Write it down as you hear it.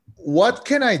what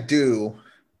can I do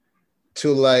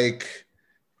to like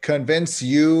convince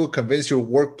you, convince your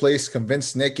workplace,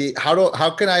 convince Nikki? How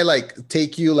can I like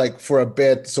take you like for a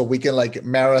bit so we can like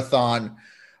marathon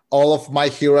all of My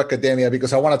Hero Academia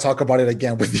because I want to talk about it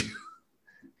again with you.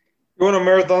 You want to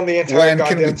marathon the entire When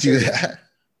can we goddamn do series? that?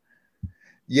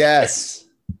 Yes.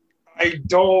 I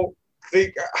don't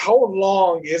think. How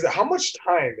long is it? How much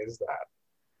time is that?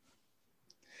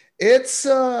 It's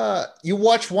you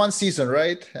watch one season,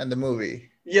 right? And the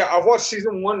movie. Yeah, I've watched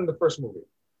season one in the first movie.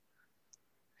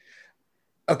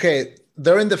 Okay,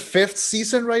 they're in the fifth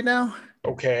season right now,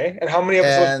 Okay, and how many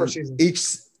episodes per and season?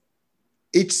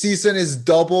 each season is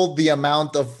double the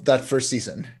amount of that first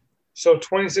season, So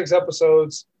 26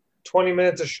 episodes, 20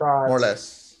 minutes a shot. more or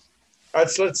less.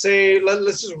 Let's say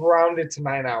let's just round it to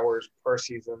 9 hours per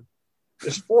season.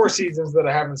 There's four seasons that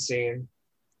I haven't seen.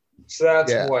 So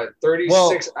that's Yeah. what,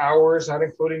 36 Well, hours, not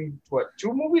including what,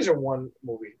 two movies or one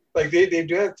movie? Like they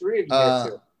do have three, or do they have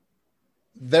two?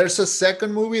 there's a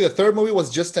second movie. The third movie was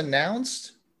just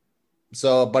announced,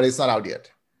 so but it's not out yet.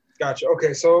 Gotcha.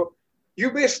 Okay, so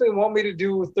you basically want me to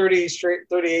do 38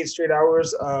 straight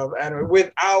hours of anime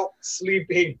without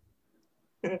sleeping.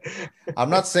 I'm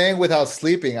not saying without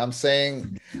sleeping. I'm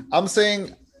saying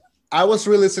I was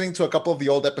re-listening to a couple of the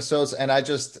old episodes, and I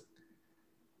just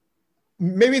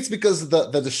maybe it's because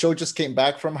the show just came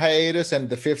back from hiatus and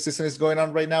the fifth season is going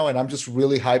on right now, and I'm just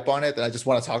really hype on it, and I just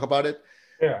want to talk about it.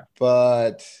 Yeah.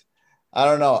 But I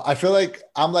don't know. I feel like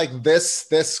I'm like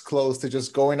this close to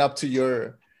just going up to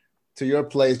your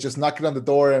place, just knocking on the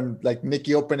door and like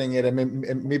Nikki opening it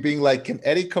and me being like, "Can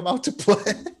Eddie come out to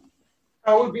play?"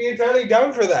 I would be entirely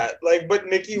down for that. Like, but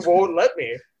Nikki won't let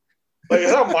me. Like,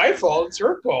 it's not my fault. It's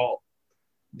her fault.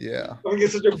 Yeah, I'm gonna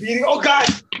get such a beating. Oh God!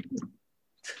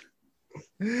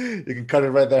 you can cut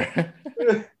it right there.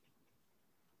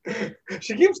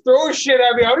 She keeps throwing shit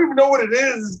at me. I don't even know what it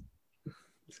is.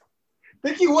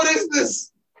 Nikki, what is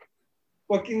this?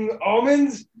 Fucking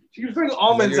almonds? She keeps throwing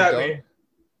almonds at me.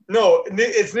 No,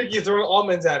 it's Nikki throwing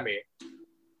almonds at me.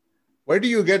 Where do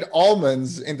you get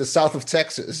almonds in the south of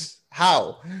Texas?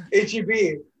 How?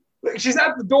 HEB. Like, she's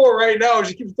at the door right now.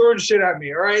 She keeps throwing shit at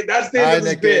me. All right, that's the end of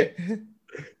this bit.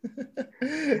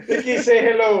 Nikki, say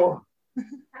hello.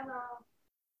 Hello.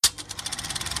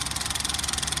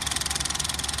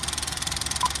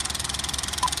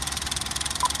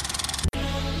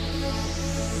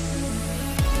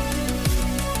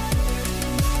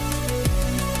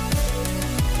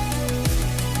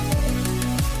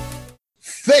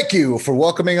 Thank you for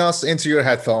welcoming us into your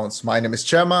headphones. My name is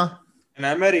Chema. And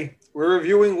I'm Eddie. We're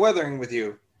reviewing Weathering with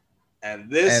You. And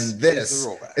this is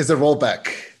the rollback.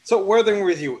 So Weathering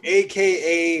with You,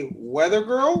 a.k.a. Weather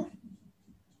Girl?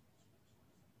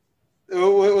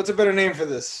 What's a better name for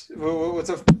this? What's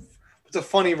a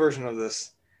funny version of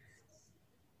this?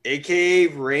 A.k.a.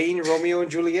 Rain, Romeo,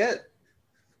 and Juliet?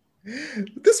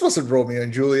 This wasn't Romeo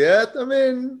and Juliet. I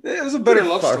mean, it was a better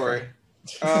love story.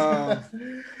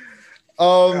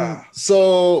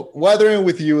 So Weathering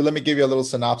with You, let me give you a little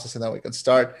synopsis and then we can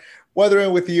start.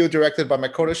 Weathering with You, directed by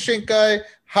Makoto Shinkai.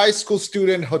 High school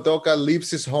student Hodoka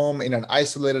leaves his home in an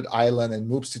isolated island and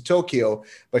moves to Tokyo,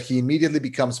 but he immediately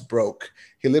becomes broke.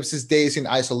 He lives his days in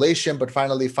isolation, but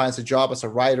finally finds a job as a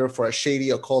writer for a shady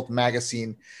occult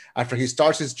magazine. After he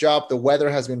starts his job, the weather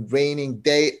has been raining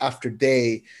day after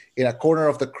day. In a corner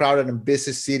of the crowded and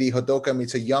busy city, Hodoka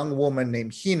meets a young woman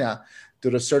named Hina. Due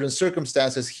to certain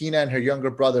circumstances, Hina and her younger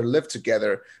brother live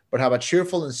together, but have a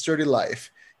cheerful and sturdy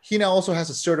life. Hina also has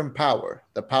a certain power,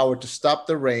 the power to stop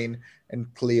the rain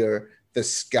and clear the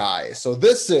sky. So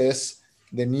this is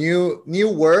the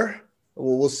newer,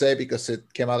 we'll say because it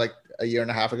came out like a year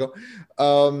and a half ago,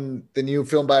 the new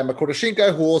film by Makoto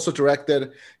Shinkai, who also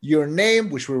directed Your Name,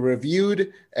 which we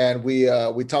reviewed and we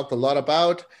talked a lot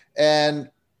about. And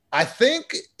I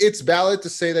think it's valid to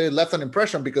say that it left an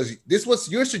impression because this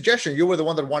was your suggestion. You were the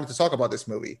one that wanted to talk about this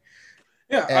movie.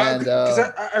 Yeah, and because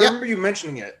I remember you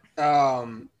mentioning it.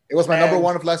 It was my number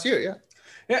one of last year. Yeah.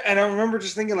 Yeah, and I remember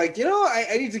just thinking, like,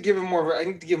 I need to give him more. I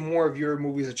need to give more of your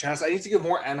movies a chance. I need to give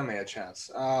more anime a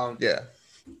chance. Yeah.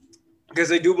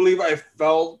 Because I do believe I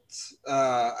felt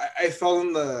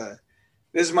in the.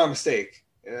 This is my mistake,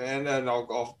 and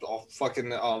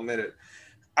I'll admit it.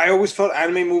 I always felt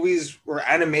anime movies or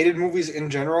animated movies in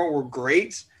general were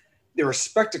great. They were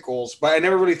spectacles, but I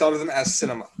never really thought of them as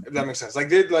cinema. If that makes sense.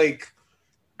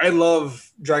 I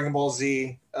love Dragon Ball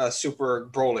Z Super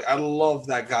Broly. I love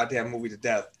that goddamn movie to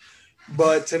death.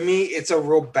 But to me, it's a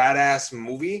real badass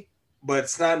movie, but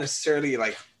it's not necessarily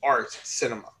like art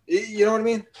cinema. You know what I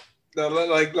mean?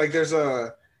 Like there's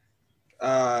a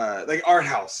like art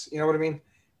house. You know what I mean?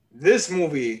 This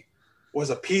movie was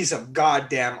a piece of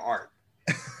goddamn art.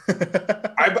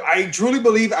 I truly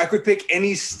believe I could pick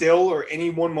any still or any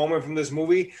one moment from this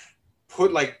movie,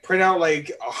 print out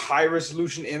like a high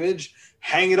resolution image,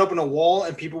 hang it up on a wall,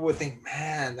 and people would think,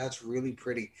 man, that's really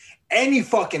pretty. Any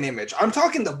fucking image. I'm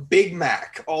talking the Big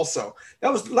Mac also.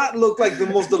 That looked like the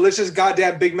most delicious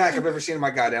goddamn Big Mac I've ever seen in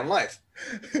my goddamn life.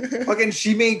 Fucking,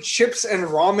 she made chips and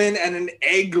ramen and an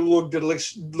egg look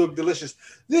delicious.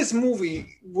 This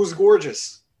movie was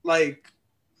gorgeous. Like,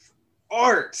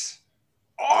 art.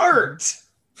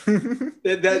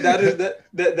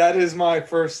 That is my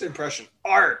first impression.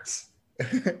 Art.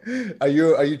 Are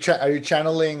you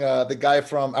channeling the guy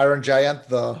from Iron Giant,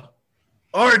 the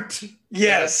art?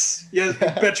 Yes,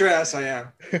 bet your ass I am.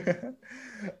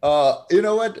 You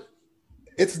know what?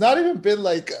 It's not even been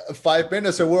like 5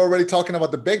 minutes, and we're already talking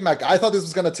about the Big Mac. I thought this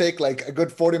was gonna take like a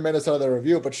good 40 minutes out of the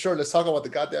review, but sure, let's talk about the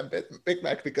goddamn Big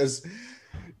Mac because,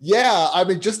 yeah, I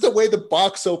mean, just the way the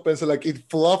box opens and like it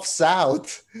fluffs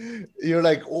out, you're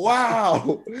like,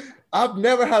 wow, I've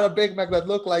never had a Big Mac that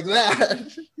looked like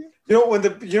that. You know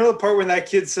the part when that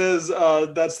kid says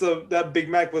that Big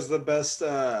Mac was the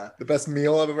best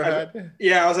meal I've ever had.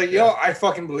 Yeah, I was like, yo, I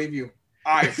fucking believe you.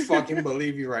 I fucking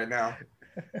believe you right now.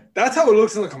 That's how it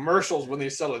looks in the commercials when they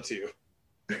sell it to you.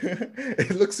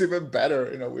 It looks even better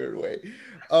in a weird way.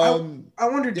 I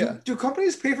wonder, do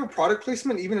companies pay for product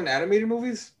placement even in animated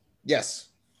movies? Yes.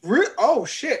 Oh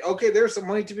shit. Okay, there's some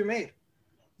money to be made.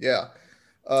 Yeah.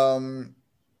 And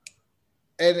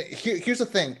here's the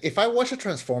thing. If I watch a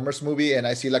Transformers movie and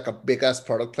I see like a big ass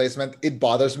product placement, it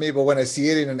bothers me. But when I see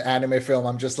it in an anime film,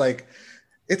 I'm just like,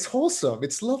 it's wholesome.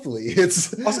 It's lovely. It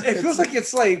feels like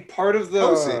it's like part of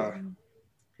the...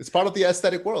 It's part of the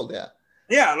aesthetic world, yeah.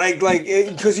 Yeah,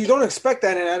 because you don't expect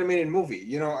that in an animated movie.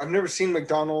 You know, I've never seen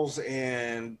McDonald's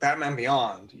and Batman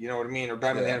Beyond, you know what I mean? Or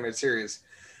Batman the Animated Series.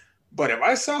 But if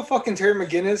I saw fucking Terry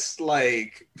McGinnis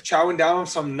like chowing down on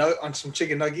some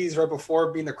chicken nuggies right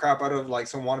before beating the crap out of like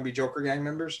some wannabe Joker gang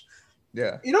members,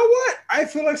 yeah, you know what? I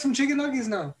feel like some chicken nuggies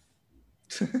now.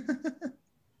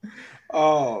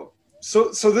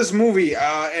 So this movie,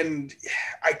 and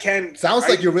I can't. Sounds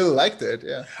like you really liked it,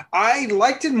 yeah. I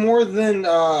liked it more than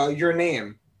Your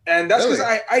Name, and that's because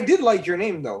really? I did like Your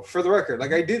Name though. For the record,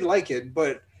 like I did like it,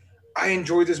 but I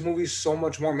enjoyed this movie so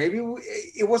much more. Maybe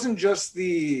it wasn't just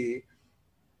the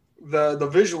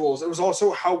visuals; it was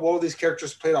also how well these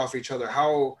characters played off each other,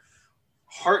 how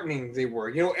heartening they were.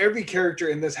 You know, every character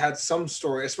in this had some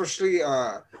story, especially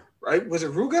right? Was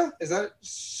it Ruga? Is that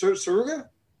Saruga?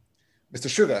 Mr.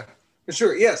 Sugar.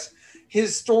 Sure, yes.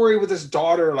 His story with his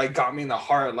daughter like got me in the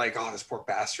heart, like, oh, this poor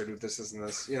bastard who this isn't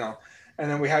this, you know. And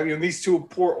then we have these two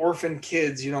poor orphan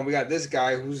kids, you know, we got this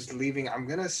guy who's leaving, I'm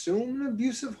gonna assume, an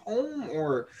abusive home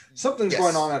or something's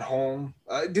going on at home.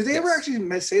 Do they ever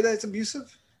actually say that it's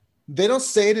abusive? They don't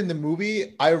say it in the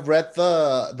movie. I read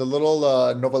the little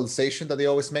novelization that they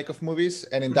always make of movies,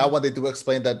 and in that one they do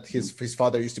explain that his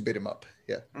father used to beat him up.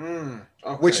 Yeah,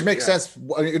 okay, which makes sense.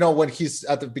 You know, when he's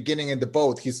at the beginning in the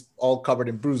boat, he's all covered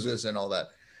in bruises and all that.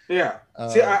 Yeah.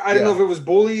 See, I didn't know if it was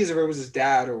bullies or if it was his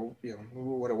dad or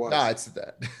what it was. Nah, it's the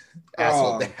dad.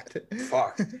 Asshole dad.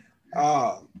 Fuck.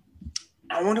 I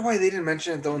wonder why they didn't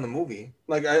mention it though in the movie.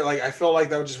 I felt like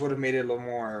that just would have made it a little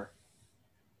more.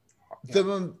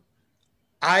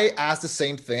 I asked the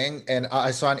same thing, and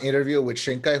I saw an interview with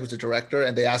Shinkai, who's the director,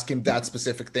 and they asked him that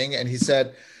specific thing, and he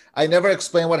said, I never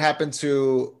explained what happened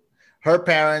to her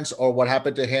parents or what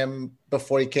happened to him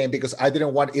before he came because I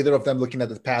didn't want either of them looking at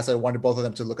the past. I wanted both of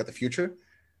them to look at the future,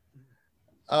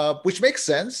 which makes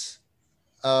sense.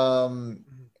 Anime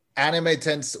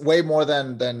tends way more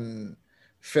than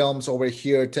films over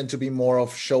here tend to be more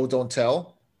of show, don't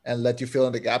tell, and let you fill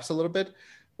in the gaps a little bit,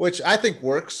 which I think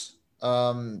works.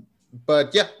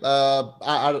 But yeah,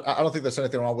 I don't think there's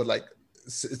anything wrong with like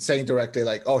saying directly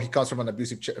like, oh, he comes from an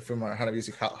abusive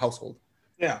household.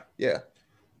 Yeah. Yeah.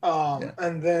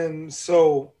 And then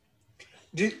so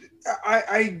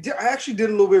I actually did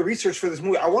a little bit of research for this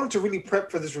movie. I wanted to really prep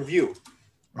for this review.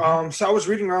 So I was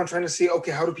reading around trying to see,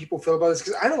 okay, how do people feel about this?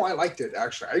 Because I know I liked it,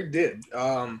 actually. I did.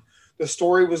 The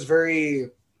story was very,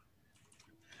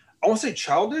 I won't say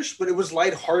childish, but it was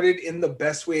lighthearted in the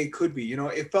best way it could be. You know,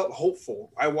 it felt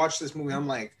hopeful. I watched this movie. I'm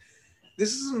like,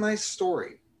 this is a nice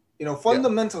story. You know,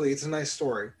 fundamentally, it's a nice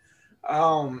story.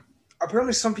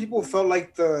 Apparently, some people felt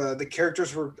like the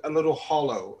characters were a little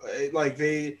hollow. Like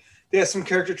they had some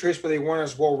character traits, but they weren't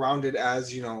as well-rounded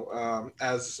as, you know,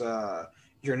 as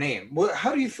Your Name.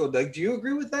 How do you feel, Doug? Do you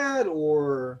agree with that,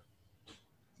 or?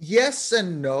 Yes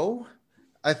and no.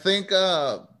 I think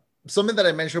something that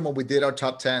I mentioned when we did our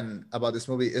top 10 about this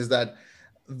movie is that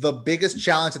the biggest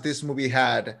challenge that this movie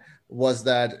had was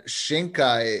that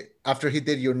Shinkai, after he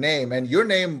did Your Name, and Your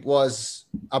Name was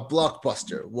a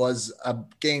blockbuster, was a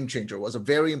game changer, was a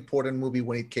very important movie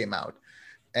when it came out,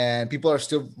 and people are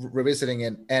still revisiting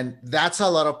it, and that's a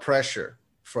lot of pressure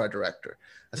for a director.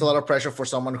 That's a lot of pressure for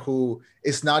someone who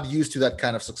is not used to that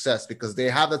kind of success, because they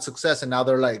have that success and now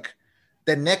they're like,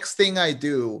 the next thing I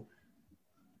do,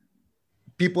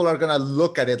 people are going to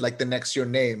look at it like the next Your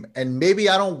Name, and maybe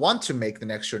I don't want to make the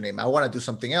next Your Name. I want to do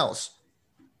something else.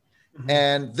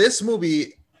 And this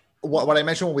movie, what I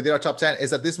mentioned when we did our top 10, is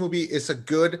that this movie is a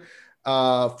good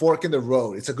fork in the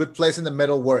road. It's a good place in the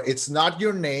middle where it's not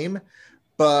Your Name,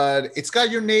 but it's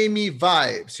got Your Namey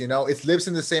vibes. You know, it lives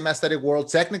in the same aesthetic world,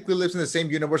 technically lives in the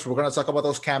same universe. We're going to talk about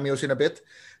those cameos in a bit.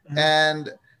 And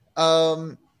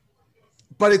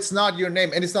but it's not Your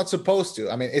Name, and it's not supposed to.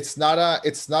 I mean, it's not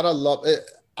a love.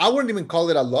 I wouldn't even call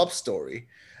it a love story.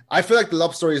 I feel like the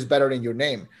love story is better than Your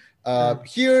Name.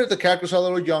 Here, the characters are a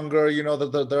little younger. You know,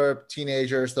 they're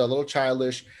teenagers. They're a little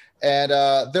childish, and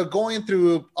they're going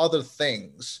through other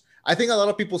things. I think a lot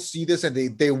of people see this and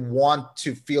they want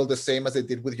to feel the same as they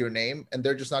did with Your Name, and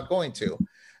they're just not going to.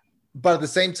 But at the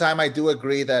same time, I do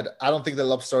agree that I don't think the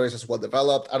love story is as well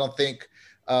developed. I don't think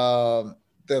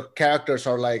the characters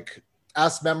are like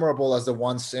as memorable as the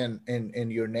ones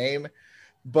in Your Name.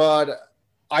 But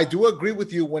I do agree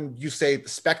with you when you say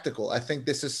spectacle. I think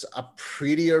this is a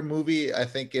prettier movie. I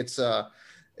think it's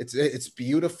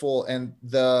beautiful, and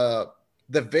the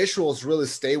visuals really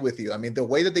stay with you. I mean, the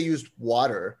way that they used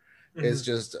water is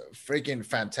just freaking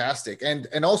fantastic,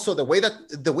 and also the way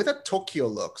that Tokyo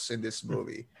looks in this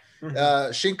movie.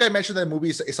 Shinkai mentioned that the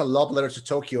movie is a love letter to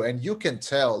Tokyo, and you can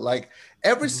tell, like,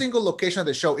 every single location of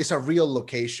the show is a real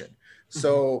location.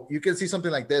 So you can see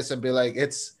something like this and be like,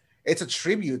 it's a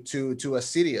tribute to a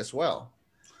city as well.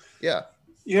 Yeah.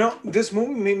 You know, this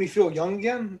movie made me feel young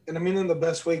again, and I mean in the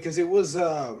best way, because it was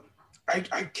I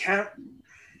can't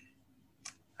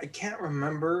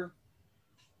remember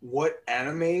what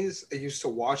animes I used to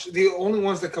watch. The only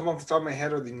ones that come off the top of my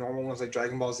head are the normal ones, like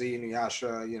Dragon Ball Z,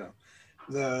 Inuyasha, you know,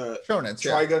 the Shonen,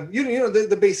 Trigun, you know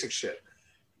the basic shit.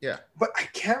 Yeah. But I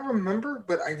can't remember,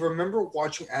 but I remember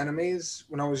watching animes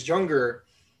when I was younger,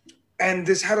 and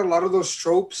this had a lot of those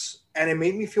tropes, and it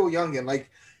made me feel young. And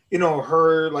like, you know,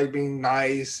 her like being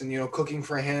nice and, you know, cooking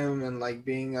for him, and like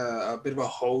being a bit of a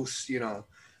host, you know,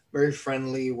 very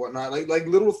friendly, whatnot, like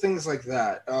little things like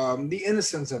that. The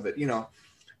innocence of it, you know,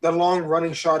 the long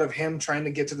running shot of him trying to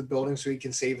get to the building so he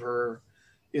can save her,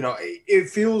 you know, it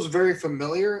feels very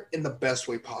familiar in the best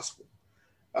way possible.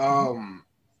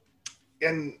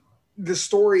 And the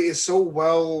story is so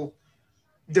well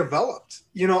developed.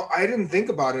 You know, I didn't think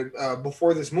about it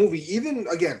before this movie. Even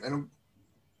again, and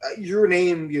Your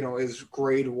Name, you know, is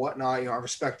great and whatnot. You know, I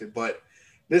respect it, but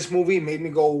this movie made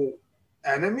me go,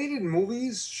 animated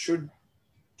movies should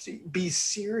be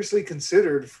seriously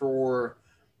considered for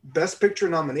Best Picture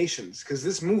nominations, because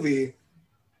this movie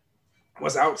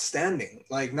was outstanding.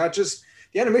 Like, not just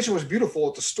the animation was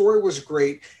beautiful, the story was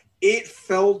great. It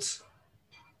felt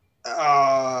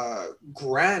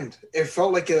grand. It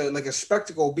felt like a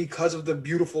spectacle because of the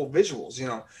beautiful visuals. You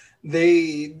know,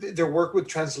 their work with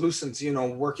translucence, you know,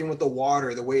 working with the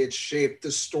water, the way it's shaped,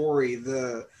 the story,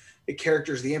 the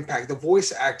characters, the impact, the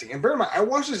voice acting. And bear in mind, I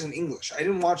watched this in English. I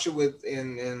didn't watch it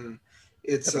in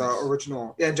its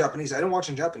original, in Japanese. I didn't watch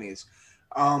in Japanese.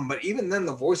 But even then,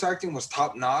 the voice acting was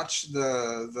top notch.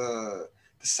 The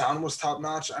sound was top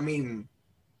notch. I mean,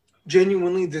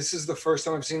 genuinely, this is the first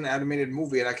time I've seen an animated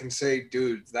movie, and I can say,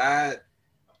 dude, that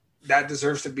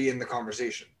deserves to be in the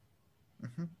conversation.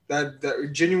 That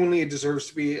genuinely, it deserves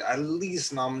to be at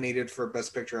least nominated for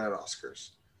Best Picture at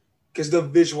Oscars, because the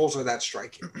visuals are that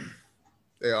striking.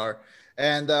 They are.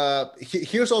 And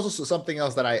here's also something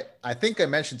else that I think I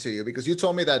mentioned to you, because you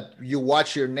told me that you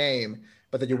watch Your Name,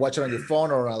 but that you watch it on your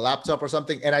phone or on a laptop or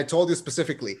something. And I told you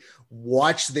specifically,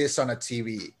 watch this on a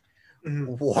TV.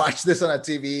 Watch this on a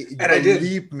TV. And I did.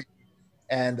 Believe me.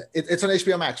 And it's on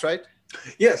HBO Max, right?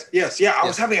 Yes. Yeah, I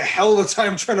was having a hell of a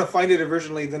time trying to find it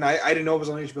originally. Then I didn't know it was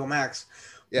on HBO Max.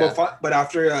 Yeah. But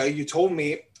after you told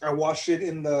me, I watched it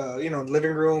in the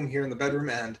living room, here in the bedroom,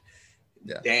 and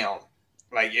damn,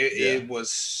 like it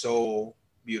was so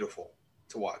beautiful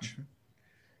to watch.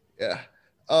 Yeah.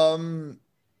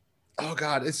 Oh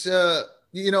God, it's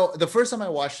the first time I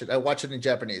watched it in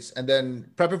Japanese, and then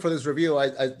prepping for this review,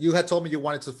 you had told me you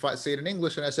wanted to say it in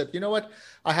English, and I said, you know what,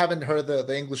 I haven't heard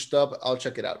the English dub. I'll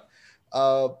check it out.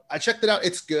 I checked it out.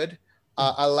 It's good.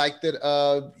 I liked it.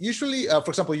 Usually, for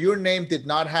example, Your Name did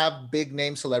not have big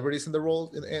name celebrities in the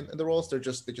role in the roles. They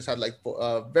just had like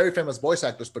very famous voice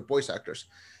actors, but voice actors.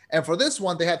 And for this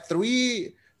one, they had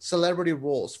three celebrity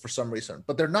roles for some reason,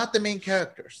 but they're not the main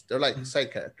characters. They're like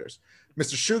side characters.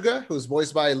 Mr. Suga, who's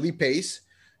voiced by Lee Pace,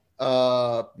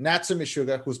 Natsumi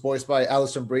Suga, who's voiced by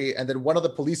Alison Brie, and then one of the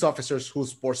police officers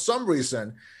who's for some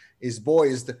reason is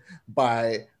voiced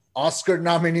by Oscar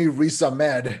nominee Riz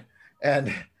Ahmed, and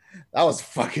that was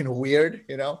fucking weird,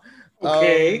 you know.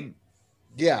 Okay.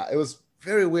 Yeah, it was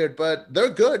very weird, but they're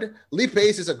good. Lee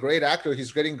Pace is a great actor.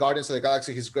 He's great in Guardians of the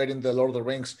Galaxy. He's great in the Lord of the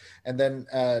Rings, and then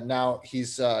now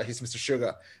he's Mr.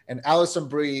 Sugar. And Alison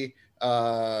Brie,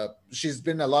 she's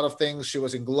been in a lot of things. She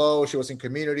was in Glow. She was in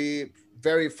Community.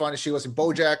 Very funny. She was in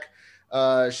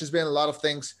BoJack. She's been in a lot of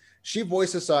things. She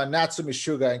voices Natsumi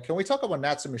Suga. And can we talk about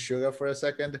Natsumi Suga for a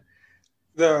second?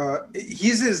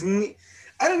 He's his.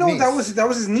 I don't know. Niece. That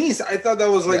was his niece. I thought that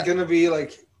was like gonna be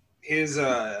like his.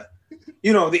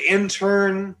 The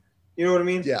intern. You know what I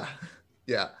mean? Yeah.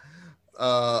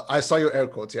 I saw your air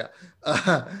quotes. Yeah.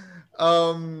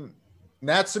 Natsumi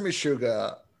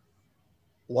Suga.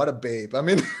 What a babe. I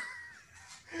mean,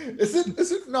 is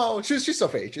it? No, she's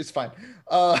of age. It's fine.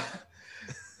 I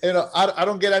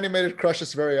don't get animated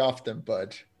crushes very often,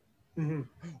 but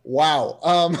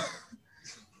wow.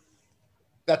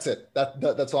 That's it.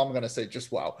 That's all I'm gonna say.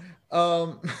 Just wow.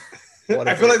 I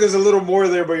feel like there's a little more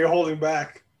there, but you're holding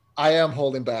back. I am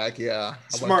holding back. Yeah.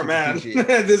 Smart man.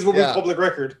 This will be public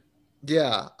record.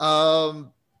 Yeah.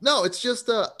 No, it's just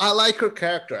I like her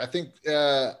character. I think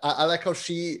I like how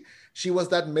she was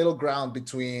that middle ground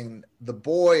between the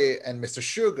boy and Mr.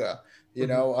 Suga. You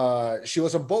know, she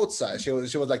was on both sides. She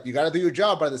was like, you got to do your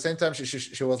job, but at the same time,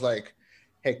 she was like,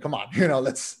 hey, come on,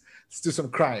 let's do some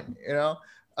crime. Yeah.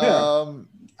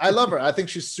 I love her. I think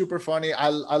she's super funny. I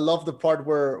love the part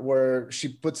where she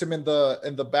puts him in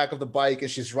the back of the bike and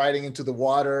she's riding into the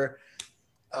water.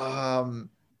 I want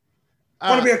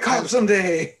to be a cop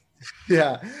someday.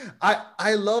 Yeah,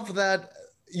 I love that.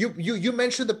 You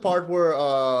mentioned the part where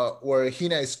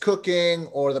Hina is cooking,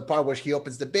 or the part where he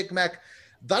opens the Big Mac.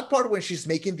 That part when she's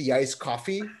making the iced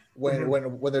coffee, when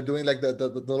they're doing like the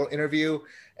little interview,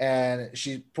 and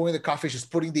she's pouring the coffee, she's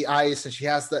putting the ice, and she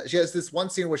has this one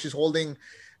scene where she's holding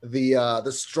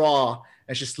the straw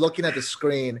and she's looking at the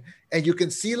screen, and you can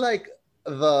see like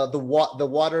the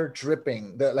water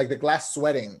dripping, the glass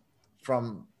sweating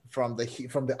from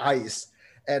the ice.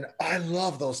 And I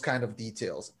love those kind of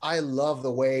details. I love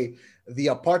the way the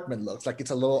apartment looks. Like it's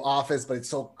a little office, but it's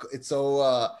so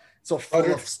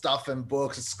full of stuff and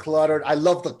books. It's cluttered. I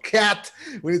love the cat.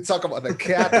 We need to talk about the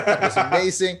cat. That was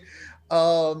amazing.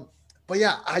 But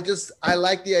yeah, I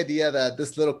like the idea that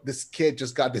this kid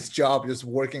just got this job just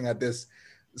working at this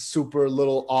super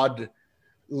odd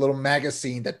little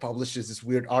magazine that publishes these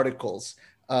weird articles.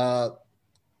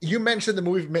 You mentioned the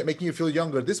movie making you feel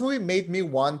younger. This movie made me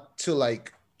want to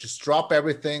like just drop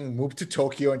everything, move to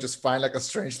Tokyo, and just find like a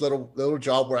strange little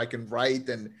job where I can write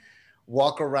and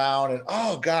walk around. And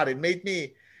oh god, it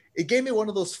gave me one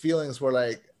of those feelings where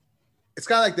like it's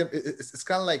kind of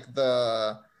like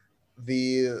the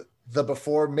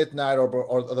before midnight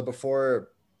or the before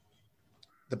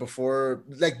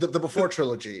like the before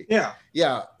trilogy.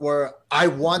 Yeah, where I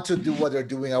want to do what they're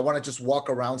doing. I want to just walk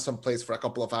around someplace for a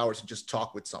couple of hours and just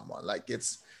talk with someone. Like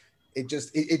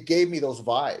it gave me those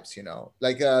vibes,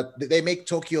 like they make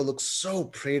Tokyo look so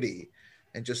pretty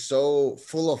and just so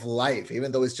full of life,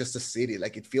 even though it's just a city.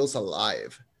 Like it feels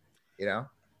alive.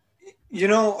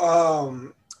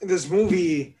 This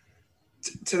movie,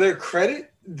 to their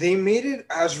credit, they made it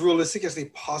as realistic as they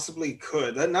possibly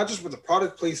could. That not just with the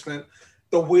product placement,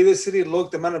 the way the city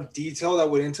looked, the amount of detail that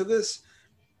went into this.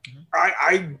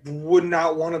 I would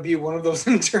not want to be one of those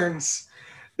interns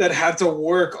that had to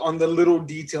work on the little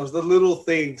details, the little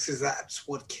things, because that's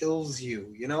what kills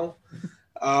you,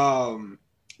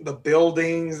 the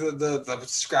buildings, the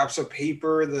scraps of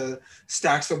paper, the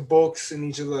stacks of books in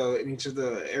each of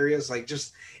the areas, like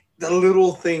just the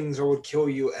little things are what kill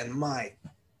you. And my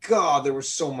God, there was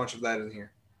so much of that in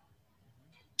here.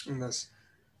 In this.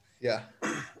 Yeah.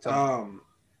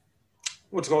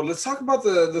 What's it called? Let's talk about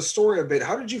the story a bit.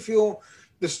 How did you feel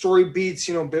the story beats,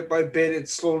 bit by bit,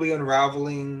 it's slowly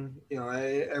unraveling,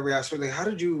 every aspect. Like, how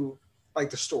did you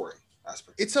like the story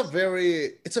aspect? It's a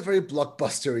very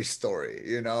blockbustery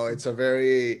story,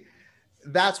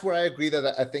 that's where I agree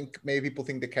that I think maybe people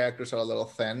think the characters are a little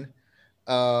thin.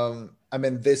 I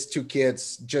mean, these two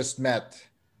kids just met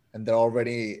and they're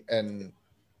already, and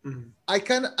I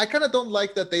kind of don't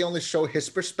like that they only show his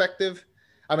perspective.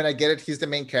 I mean, I get it, he's the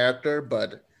main character,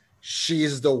 but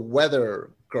she's the weather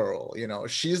girl,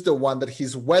 she's the one that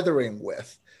he's weathering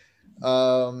with.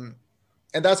 And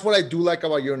that's what I do like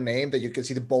about Your Name, that you can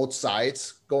see the both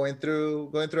sides going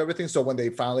through everything. So when they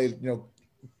finally,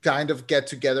 kind of get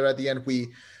together at the end,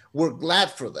 we're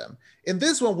glad for them. In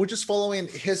this one, we're just following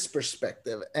his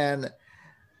perspective, and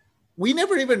we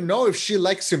never even know if she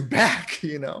likes him back.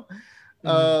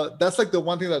 That's like the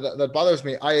one thing that bothers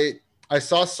me. I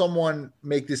saw someone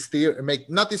make this theory, make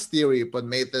not this theory, but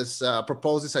made this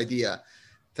propose this idea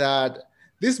that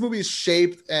this movie is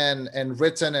shaped and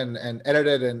written and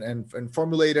edited and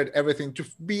formulated everything to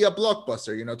be a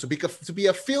blockbuster, to be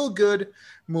a feel good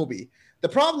movie. The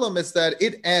problem is that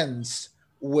it ends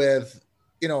with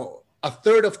a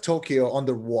third of Tokyo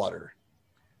underwater.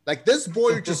 Like, this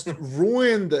boy just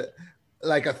ruined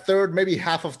like a third, maybe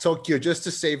half of Tokyo just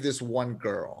to save this one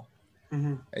girl.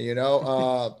 Mm-hmm.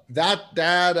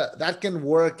 That can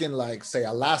work in, like, say,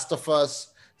 A Last of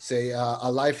Us, say A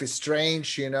Life is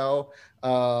Strange.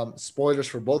 Spoilers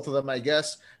for both of them, I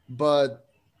guess. But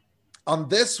on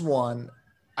this one,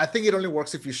 I think it only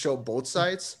works if you show both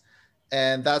sides,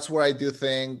 and that's where I do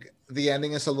think the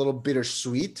ending is a little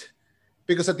bittersweet,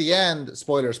 because at the end,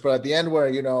 spoilers, but at the end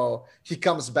where he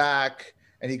comes back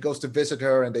and he goes to visit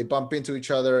her and they bump into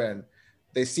each other and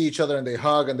they see each other and they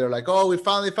hug and they're like, oh, we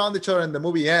finally found each other, and the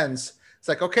movie ends. It's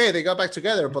like, okay, they got back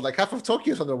together, but like half of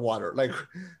Tokyo's underwater. Like,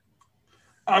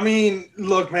 I mean,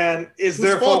 look, man, it's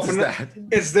their fault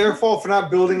for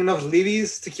not building enough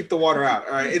levees to keep the water out.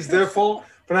 All right, it's their fault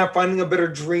for not finding a better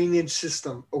drainage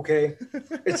system. Okay,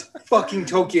 it's fucking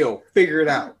Tokyo. Figure it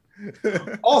out.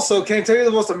 Also, can I tell you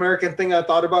the most American thing I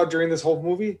thought about during this whole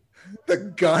movie? The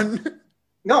gun.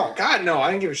 No, God, no. I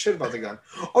didn't give a shit about the gun.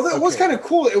 Although it was kind of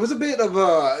cool. It was a bit of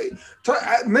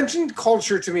mention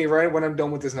culture to me, right, when I'm done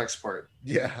with this next part.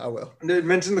 Yeah, I will.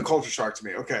 Mention the culture shock to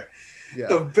me. Okay. Yeah.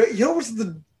 What's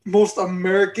the most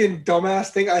American dumbass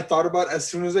thing I thought about as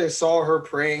soon as I saw her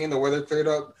praying and the weather cleared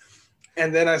up,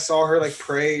 and then I saw her like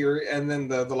pray, and then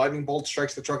the lightning bolt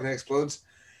strikes the truck and it explodes?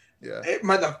 Yeah.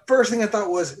 The first thing I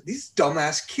thought was, these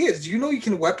dumbass kids, do you know you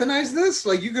can weaponize this?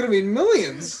 Like, you could have made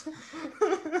millions.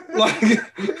 like,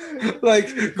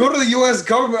 go to the U.S.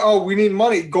 government. Oh, we need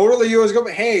money. Go to the U.S.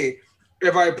 government. Hey,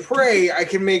 if I pray, I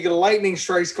can make lightning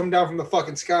strikes come down from the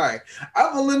fucking sky. I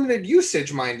have a limited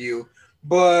usage, mind you,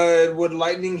 but would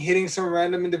lightning hitting some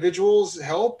random individuals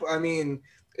help? I mean,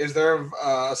 is there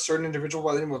a certain individual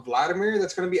by the name of Vladimir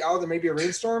that's going to be out? There may be a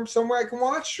rainstorm somewhere I can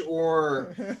watch,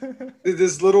 or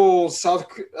this little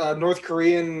North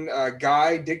Korean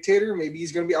guy dictator, maybe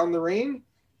he's going to be out in the rain.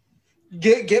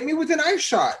 Get me with an ice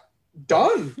shot.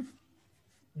 Done.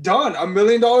 $1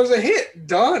 million a hit.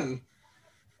 Done.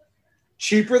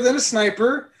 Cheaper than a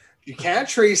sniper. You can't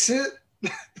trace it.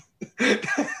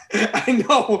 I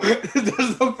know.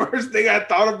 That's the first thing I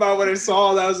thought about when I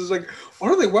saw that. I was just like, why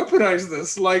do they weaponize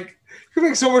this? Like, you can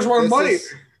make so much more money.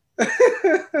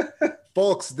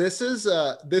 Folks, this is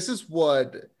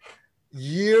what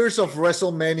years of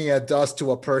WrestleMania does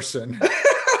to a person.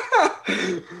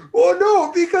 Well,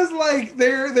 no, because like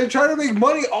they're trying to make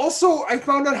money. Also, I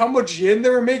found out how much yen they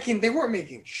were making. They weren't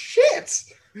making shit.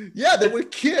 Yeah, they were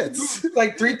kids.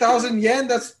 Like 3,000 yen.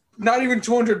 That's not even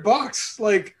 $200.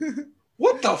 Like,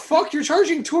 what the fuck? You're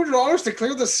charging $200 to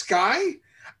clear the sky?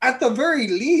 At the very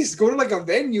least, go to like a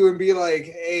venue and be like,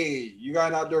 hey, you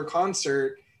got an outdoor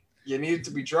concert. You need it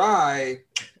to be dry.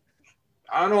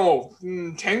 I don't know,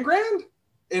 10 grand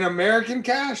in American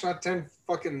cash, not 10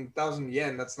 fucking thousand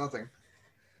yen. That's nothing.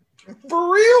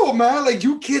 For real, man. Like,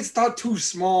 you kids thought too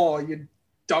small. You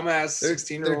dumbass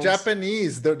 16-year-olds. They're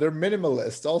Japanese. They're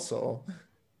minimalist also.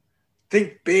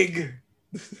 Think big.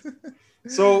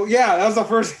 So, yeah, that was the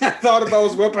first thing I thought about,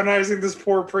 was weaponizing this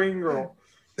poor praying girl.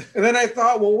 And then I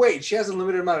thought, well, wait, she has a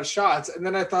limited amount of shots. And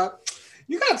then I thought,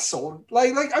 you got sold.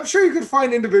 Like I'm sure you could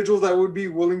find individuals that would be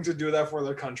willing to do that for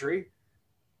their country.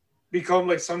 Become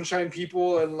like sunshine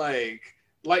people and like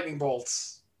lightning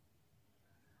bolts.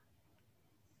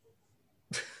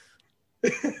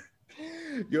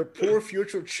 Your poor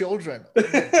future children. Oh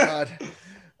my God.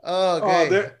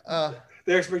 Okay.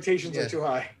 Their expectations are too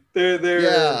high. They're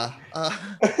yeah.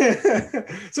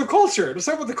 So culture. Let's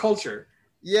talk about the culture.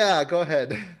 Yeah, go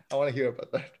ahead. I want to hear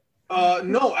about that.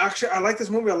 No, actually, I like this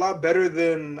movie a lot better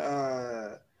than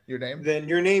Your Name. Than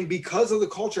Your Name, because of the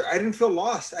culture. I didn't feel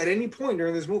lost at any point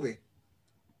during this movie.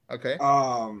 Okay.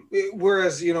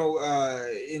 Whereas,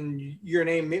 in Your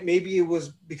Name, maybe it was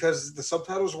because the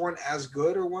subtitles weren't as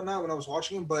good or whatnot when I was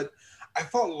watching them, but I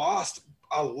felt lost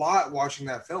a lot watching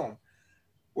that film.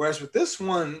 Whereas with this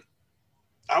one,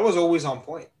 I was always on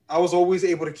point. I was always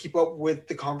able to keep up with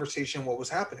the conversation, what was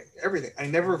happening, everything. I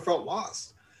never felt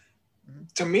lost. Mm-hmm.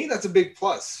 To me, that's a big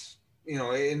plus,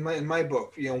 in my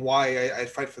book, why I'd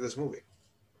fight for this movie.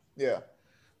 Yeah,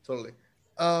 totally.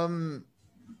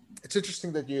 it's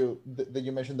interesting that you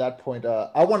mentioned that point.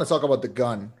 I want to talk about the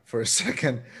gun for a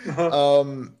second.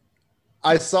 Um,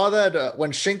 I saw that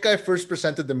when Shinkai first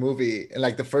presented the movie, in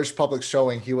like the first public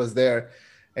showing, he was there,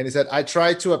 and he said, "I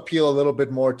tried to appeal a little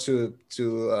bit more to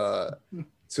the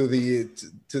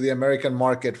American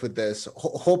market with this.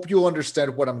 Hope you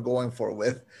understand what I'm going for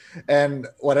with." And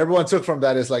what everyone took from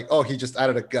that is like, "Oh, he just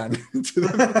added a gun to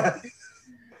the movie."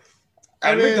 I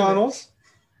And mean, McDonald's.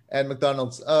 and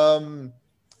McDonald's.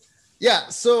 Yeah.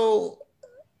 So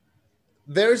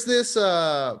there's this.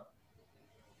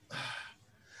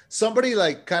 Somebody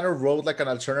like kind of wrote like an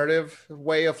alternative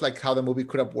way of like how the movie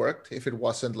could have worked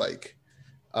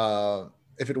uh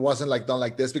if it wasn't like done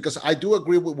like this, because I do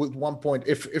agree with one point.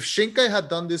 If Shinkai had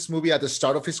done this movie at the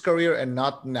start of his career and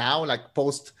not now, like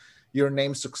post Your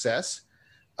Name success,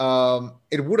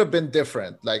 it would have been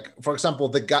different. Like, for example,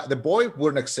 the boy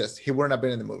wouldn't exist. He wouldn't have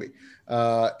been in the movie.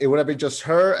 It would have been just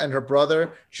her and her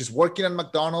brother. She's working at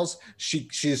McDonald's.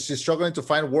 She's struggling to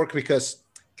find work because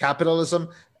capitalism,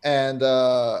 and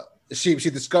she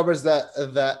discovers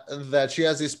that she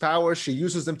has these powers. She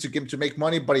uses them to make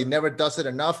money, but he never does it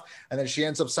enough, and then she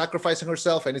ends up sacrificing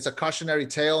herself. And it's a cautionary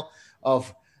tale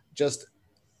of just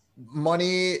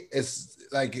money is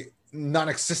like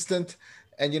non-existent.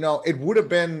 And it would have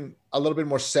been a little bit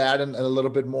more sad and a little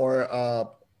bit more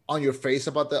on your face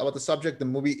about the subject. The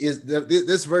movie is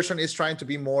this version is trying to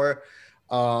be more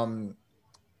um,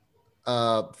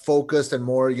 focused and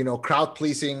more crowd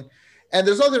pleasing, and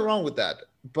there's nothing wrong with that.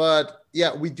 But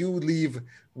yeah, we do leave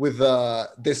with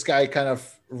this guy kind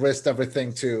of risked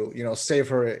everything to save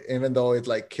her, even though it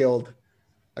like killed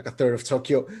like a third of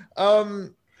Tokyo. It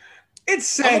I'm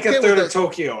sank okay a with third of it.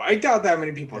 Tokyo. I doubt that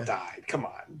many people Yeah. died. Come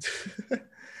on.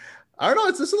 I don't know.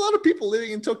 It's just a lot of people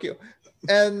living in Tokyo,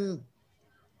 and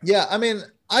yeah, I mean,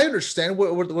 I understand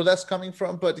where that's coming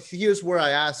from, but here's where I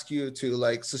ask you to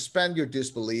like suspend your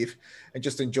disbelief and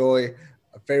just enjoy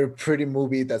a very pretty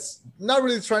movie that's not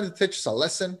really trying to teach us a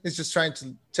lesson. It's just trying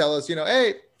to tell us,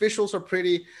 hey, visuals are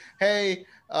pretty. Hey,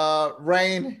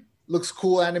 rain looks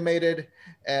cool animated,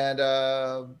 and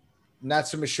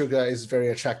Natsume Suga is very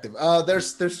attractive.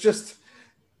 There's just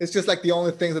it's just like the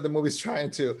only thing that the movie's trying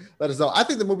to let us know. I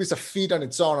think the movie's a feat on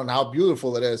its own on how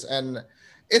beautiful it is, and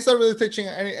it's not really teaching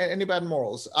any bad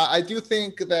morals. I do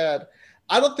think that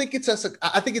I don't think it's as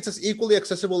I think it's as equally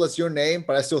accessible as Your Name,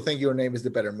 but I still think Your Name is the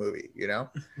better movie.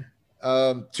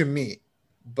 To me.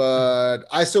 But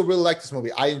I still really like this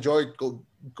movie. I enjoyed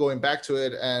going back to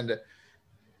it, and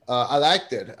I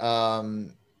liked it.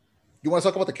 You want to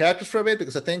talk about the characters for a bit,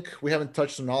 because I think we haven't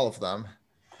touched on all of them.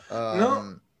 No,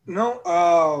 Um, no.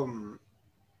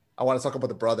 I want to talk about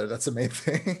the brother. That's the main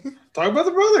thing. Talk about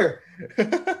the brother.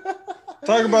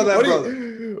 Talk about that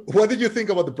brother. What did you think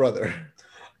about the brother?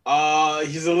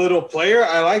 He's a little player.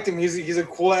 I liked him. He's a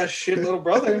cool ass shit little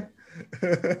brother.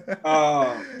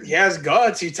 He has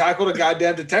guts. He tackled a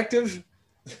goddamn detective.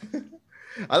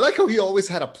 I like how he always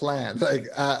had a plan. Like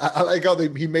I like how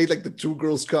he made like the two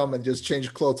girls come and just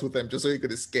change clothes with him just so he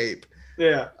could escape.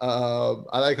 Yeah.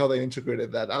 I like how they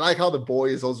integrated that. I like how the boy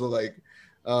is also like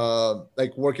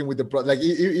working with the brother. Like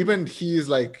even he's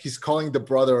calling the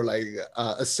brother like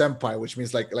a senpai, which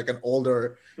means like an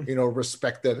older,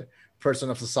 respected person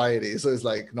of society. So it's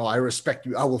like, no, I respect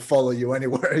you. I will follow you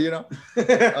anywhere. Yeah.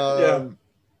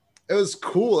 It was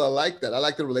cool. I like that. I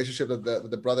like the relationship that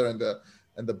the brother and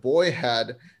the boy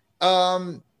had.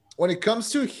 When it comes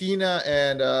to Hina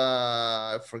and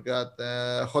I forgot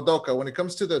the Hodoka, when it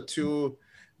comes to the two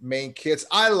main kids,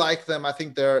 I like them. I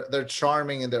think they're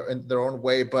charming in their own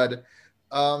way, but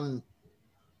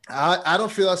I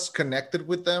don't feel as connected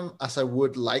with them as I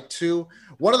would like to.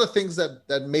 One of the things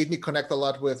that made me connect a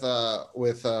lot with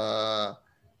Hodoka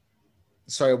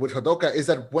is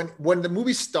that when the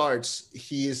movie starts,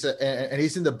 he's and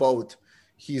he's in the boat.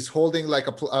 He's holding like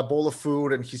a bowl of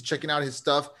food and he's checking out his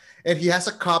stuff. And he has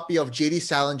a copy of J.D.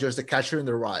 Salinger's The Catcher in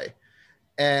the Rye.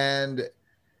 And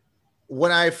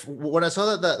when I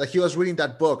saw that he was reading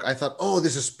that book, I thought, oh,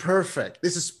 this is perfect.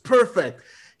 This is perfect.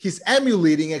 He's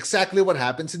emulating exactly what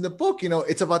happens in the book.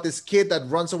 It's about this kid that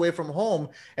runs away from home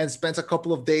and spends a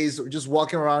couple of days just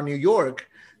walking around New York.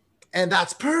 And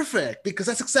that's perfect because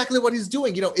that's exactly what he's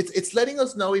doing. It's letting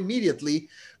us know immediately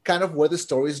kind of where the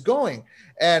story is going.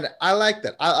 And I like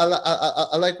that.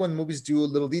 I like when movies do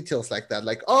little details like that.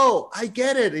 Like, oh, I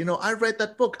get it. I read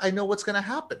that book. I know what's going to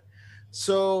happen.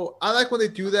 So I like when they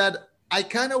do that. I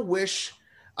kind of wish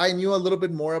I knew a little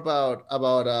bit more about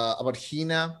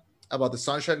Hina. about the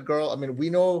Sunshine Girl. I mean, we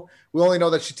only know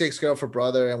that she takes care of her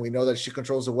brother, and we know that she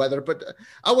controls the weather. But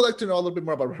I would like to know a little bit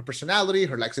more about her personality,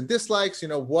 her likes and dislikes.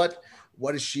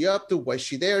 What is she up to? Why is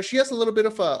she there? She has a little bit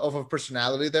of a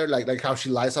personality there, like how she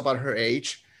lies about her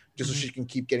age just so she can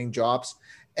keep getting jobs.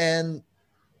 And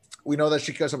we know that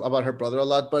she cares about her brother a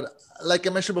lot. But like I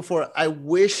mentioned before, I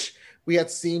wish we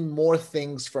had seen more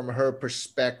things from her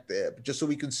perspective, just so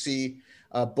we could see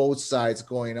both sides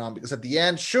going on. Because at the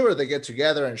end, sure, they get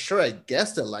together, and sure, I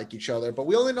guess they like each other, but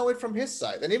we only know it from his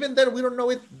side. And even then, we don't know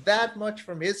it that much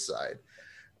from his side.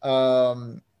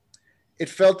 Um, it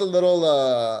felt a little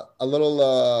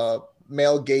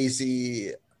male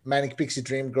gazy manic pixie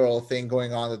dream girl thing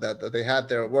going on that they had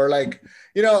there, where like,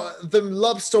 the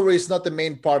love story is not the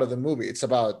main part of the movie. It's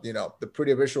about, the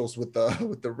pretty visuals with the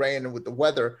with the rain and with the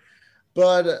weather.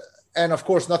 But and of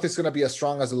course nothing's going to be as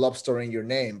strong as a love story in your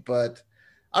name. But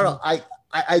I don't know,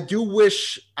 I do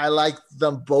wish I liked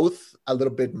them both a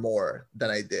little bit more than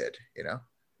I did.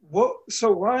 What?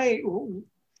 So why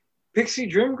Pixie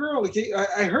Dream Girl? Like,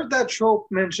 I heard that trope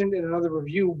mentioned in another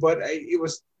review, but it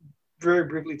was very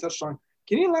briefly touched on.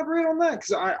 Can you elaborate on that?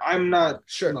 Because I'm not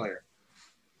familiar.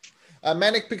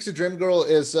 Manic Pixie Dream Girl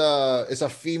is a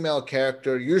female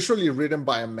character, usually written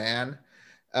by a man,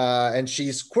 and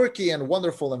she's quirky and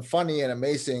wonderful and funny and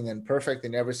amazing and perfect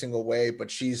in every single way.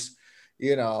 But she's,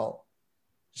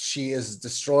 she is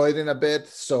destroyed in a bit,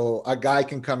 so a guy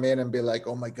can come in and be like,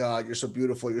 "Oh my God, you're so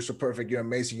beautiful, you're so perfect, you're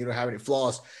amazing, you don't have any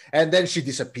flaws," and then she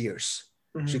disappears.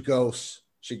 Mm-hmm.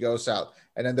 She goes out,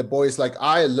 and then the boy's like,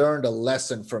 "I learned a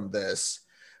lesson from this,"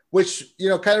 which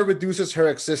kind of reduces her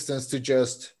existence to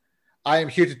just, "I am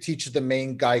here to teach the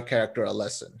main guy character a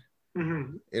lesson."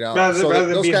 Mm-hmm. Rather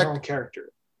than being her own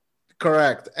character.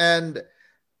 Correct. And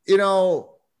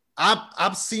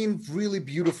I've seen really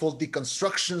beautiful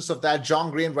deconstructions of that.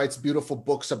 John Green writes beautiful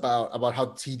books about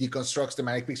how he deconstructs the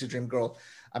Manic Pixie Dream Girl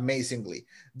amazingly.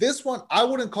 This one, I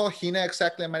wouldn't call Hina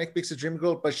exactly a Manic Pixie Dream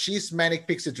Girl, but she's Manic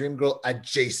Pixie Dream Girl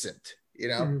adjacent.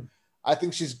 Mm-hmm. I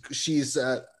think she's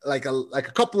like a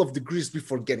couple of degrees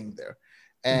before getting there,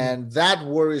 and that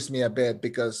worries me a bit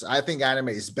because I think anime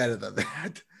is better than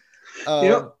that.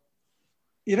 Now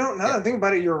that I think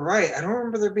about it, you're right. I don't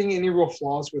remember there being any real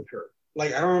flaws with her.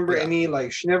 Like, I don't remember any,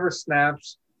 like, she never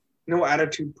snaps, no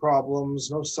attitude problems,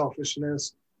 no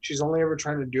selfishness. She's only ever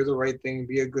trying to do the right thing,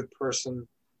 be a good person.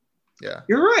 Yeah.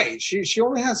 You're right. She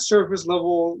only has surface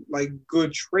level, like,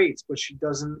 good traits, but she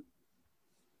doesn't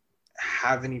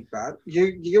have any bad.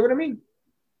 You get what I mean?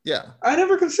 Yeah. I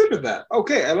never considered that.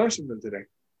 Okay, I learned something today.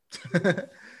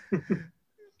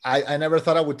 I never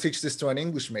thought I would teach this to an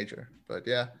English major, but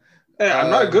yeah. Hey, I'm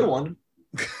not a good one.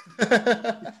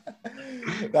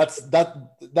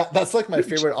 That's like my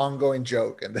favorite ongoing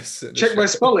joke in this check my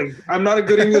spelling. I'm not a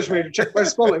good English major. Check my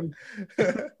spelling.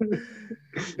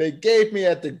 They gave me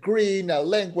a degree in a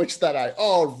language that I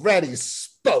already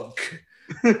spoke.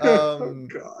 Oh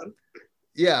God.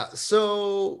 Yeah,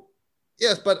 so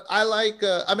yes, but I like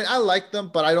I like them,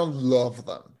 but I don't love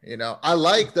them. I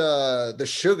like the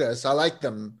Sugas. I like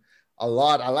them a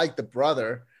lot. I like the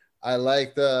brother. I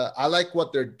like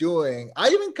what they're doing. I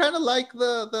even kind of like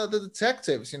the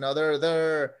detectives.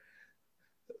 They're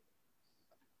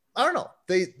I don't know.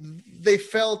 They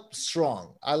felt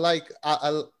strong. I like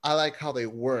how they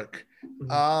work.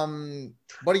 Mm-hmm.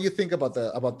 What do you think about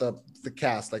the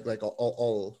cast? Like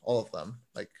all of them,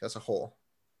 like as a whole?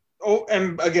 Oh,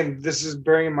 and again, this is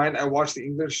bearing in mind I watched the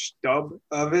English dub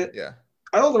of it. Yeah.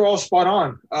 I know they're all spot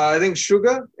on. I think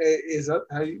Suga is that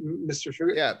how Mr.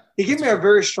 Suga? Yeah. He gave me a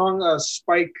very strong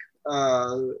Spike,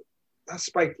 not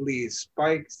Spike Lee,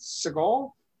 Spike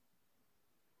Seagal.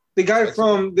 The guy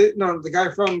the guy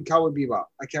from Cowboy Bebop.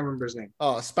 I can't remember his name.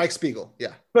 Oh, Spike Spiegel.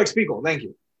 Yeah. Spike Spiegel. Thank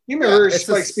you. Give me a very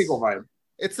Spike Spiegel vibe.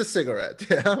 It's the cigarette.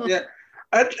 Yeah. Yeah,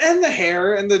 and the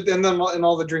hair and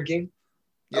all the drinking.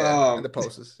 Yeah, and the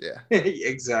poses. Yeah.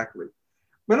 Exactly.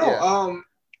 But no.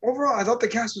 Overall, I thought the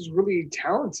cast was really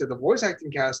talented. The voice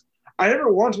acting cast, I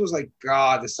never once was like,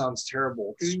 God, this sounds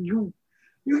terrible. Because you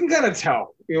can kind of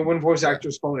tell, when voice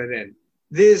actors phone it in.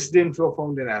 This didn't feel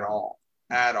phoned in at all.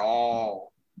 At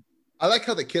all. I like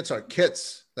how the kids are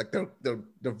kids. Like they're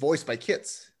voiced by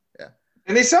kids. Yeah.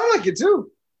 And they sound like it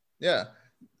too. Yeah.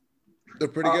 They're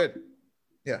pretty good.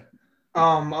 Yeah.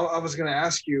 I was gonna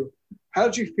ask you, how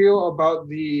did you feel about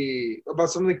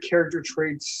some of the character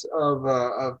traits of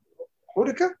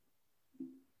Hodaka?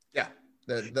 Yeah,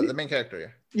 the main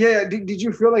character, yeah. Did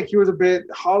you feel like he was a bit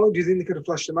hollow? Do you think they could have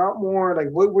fleshed him out more? Like,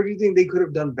 what do you think they could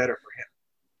have done better for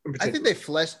him? I think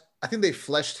they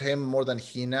fleshed him more than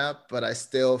Hina, but I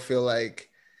still feel like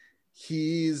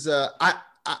he's I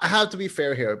have to be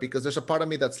fair here because there's a part of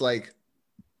me that's like,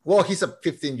 well, he's a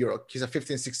 15-year-old, he's a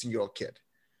 15, 16-year-old kid,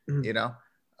 Mhm. you know,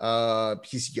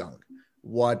 he's young.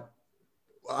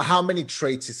 How many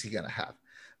traits is he going to have?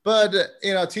 But,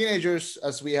 teenagers,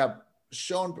 as we have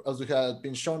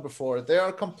been shown before, they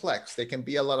are complex. They can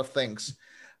be a lot of things.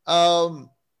 Um,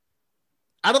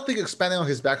 I don't think expanding on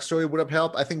his backstory would have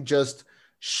helped. I think just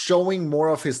showing more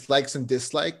of his likes and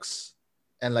dislikes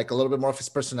and like a little bit more of his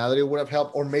personality would have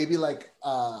helped, or maybe like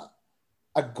a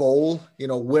goal.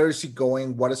 Where is he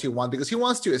going? What does he want? Because he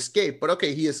wants to escape, but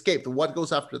okay, he escaped. What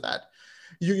goes after that?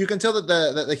 You can tell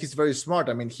that he's very smart.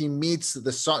 I mean, he meets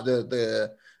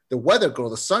the weather girl,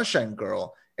 the sunshine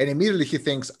girl, and immediately he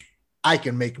thinks, I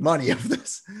can make money of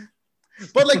this.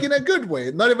 But like in a good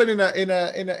way, not even in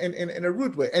a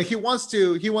rude way. And he wants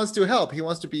to help. He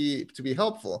wants to be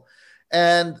helpful.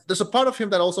 And there's a part of him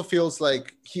that also feels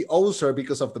like he owes her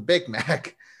because of the Big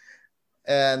Mac.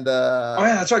 And oh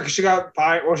yeah, that's right. Because she got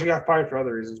fired. Well, she got fired for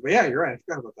other reasons. But yeah, you're right. I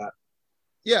forgot about that.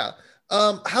 Yeah.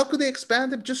 How could they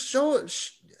expand him? Just show.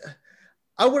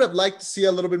 I would have liked to see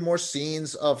a little bit more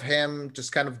scenes of him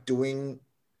just kind of doing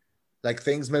like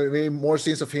things, maybe more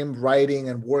scenes of him writing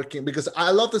and working, because I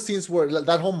love the scenes where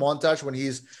that whole montage when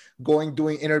he's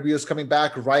doing interviews, coming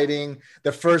back, writing.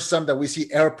 The first time that we see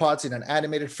AirPods in an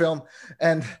animated film,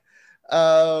 and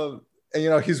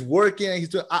he's working and he's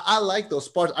doing. I like those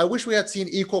parts. I wish we had seen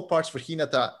equal parts for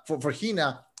Hinata for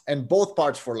Hina, and both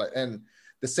parts and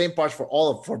the same parts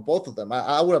for both of them.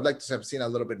 I would have liked to have seen a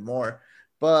little bit more,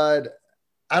 but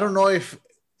I don't know if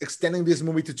extending this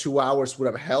movie to 2 hours would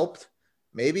have helped.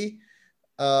 Maybe.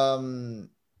 But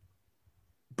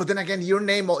then again, Your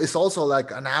Name is also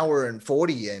like an hour and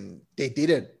 40, and they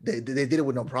did it. They did it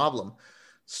with no problem.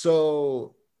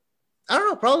 So I don't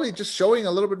know, probably just showing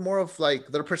a little bit more of like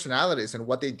their personalities and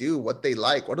what they do, what they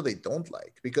like, what do they don't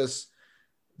like, because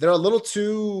they're a little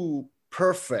too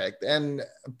perfect, and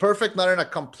perfect not in a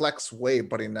complex way,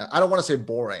 but I don't want to say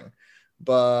boring,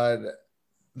 but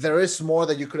there is more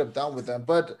that you could have done with them.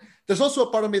 But there's also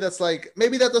a part of me that's like,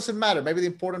 maybe that doesn't matter. Maybe the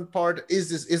important part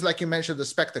is like you mentioned, the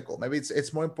spectacle. Maybe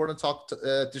it's more important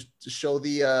to show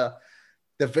the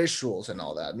visuals and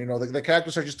all that. The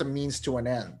characters are just a means to an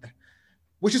end,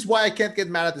 which is why I can't get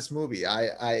mad at this movie.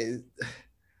 I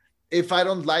if I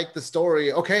don't like the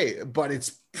story, okay, but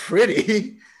it's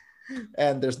pretty,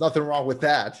 and there's nothing wrong with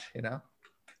that. I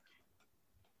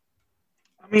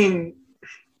mean,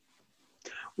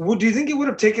 do you think it would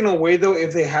have taken away though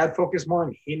if they had focused more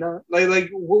on Hina? Like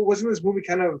wasn't this movie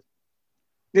kind of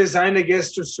designed, I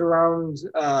guess, to surround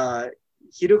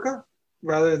Hiruka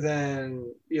rather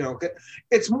than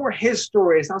it's more his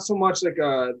story. It's not so much like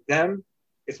them.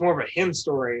 It's more of a him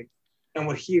story and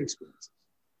what he experiences.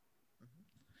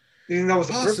 Do you think that was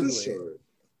the purpose?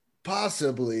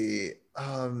 Possibly.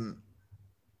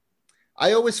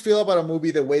 I always feel about a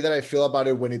movie the way that I feel about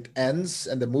it when it ends,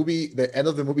 and the end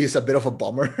of the movie is a bit of a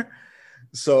bummer.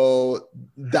 So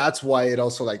that's why it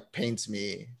also like pains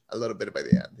me a little bit by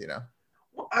the end.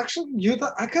 Well, actually,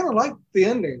 I kind of like the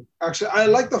ending. Actually, I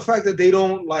like the fact that they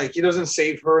don't he doesn't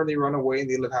save her and they run away and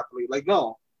they live happily. Like,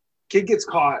 no, kid gets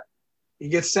caught, he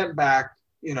gets sent back.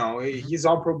 He's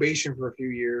on probation for a few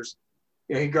years.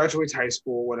 He graduates high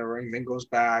school, whatever, and then goes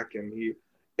back, and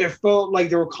it felt like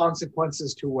there were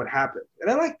consequences to what happened.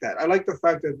 And I like that. I like the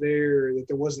fact that there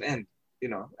was an end,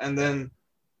 and then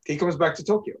he comes back to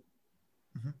Tokyo.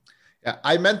 Mm-hmm. Yeah,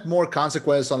 I meant more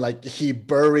consequence on like he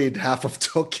buried half of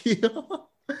Tokyo.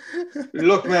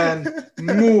 Look, man,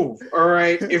 move. All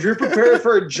right. If you're prepared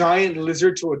for a giant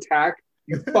lizard to attack,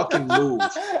 you fucking move.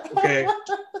 Okay.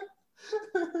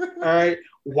 All right.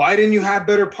 Why didn't you have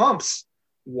better pumps?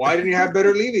 Why didn't you have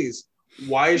better levies?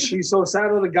 Why is she so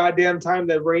sad all the goddamn time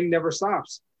that rain never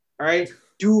stops? All right.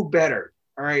 Do better.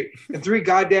 All right. In 3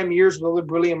 goddamn years with all the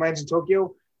brilliant minds in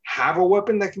Tokyo, have a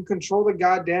weapon that can control the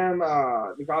goddamn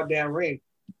rain,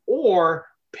 or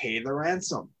pay the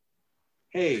ransom.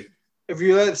 Hey, if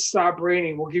you let it stop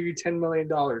raining, we'll give you $10 million.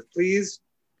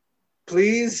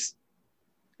 Please.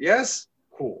 Yes?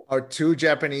 Cool. Our 2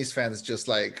 Japanese fans just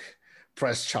like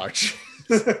press charge.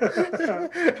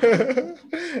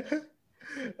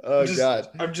 God.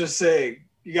 I'm just saying,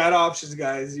 you got options,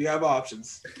 guys. You have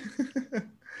options.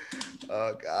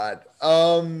 Oh God.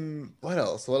 What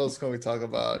else? What else can we talk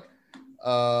about?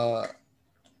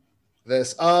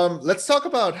 This. Let's talk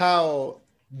about how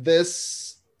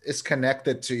this is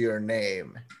connected to Your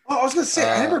Name. Oh, I was gonna say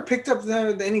I never picked up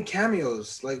any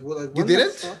cameos. Like you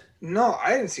didn't? No,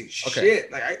 I didn't see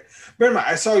shit. Like remember,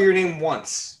 I saw Your Name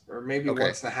once or maybe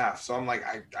once and a half. So I'm like,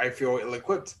 I feel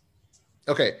ill-equipped.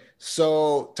 Okay,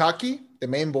 so Taki, the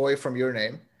main boy from Your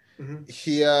Name, Mhm.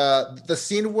 The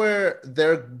scene where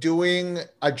they're doing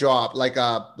a job like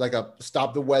a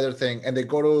stop the weather thing, and they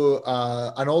go to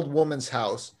an old woman's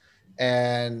house,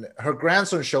 and her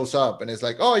grandson shows up and is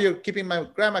like, "Oh, you're keeping my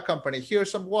grandma company.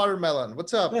 Here's some watermelon.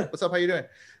 What's up? Yeah. What's up? How you doing?"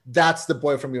 That's the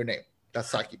boy from Your Name. That's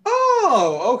Saki.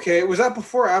 Oh, okay. Was that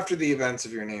before or after the events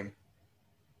of Your Name?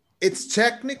 It's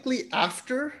technically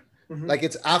after, Hmm. like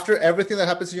it's after everything that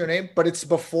happens in Your Name, but it's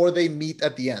before they meet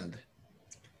at the end.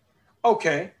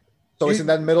 Okay. So it's in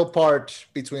You, that middle part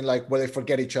between like where they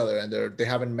forget each other and they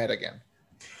haven't met again.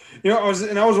 I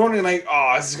was wondering like,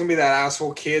 oh, this is gonna be that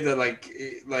asshole kid that like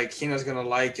Hina's gonna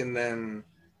like, and then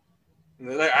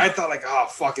like I No, thought like, oh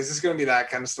fuck, is this gonna be that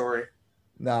kind of story?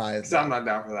 no, it's Because I'm not. not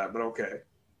down for that, but okay.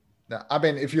 No, I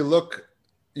mean, if you look,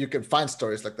 you can find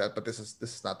stories like that, but this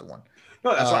is not the one.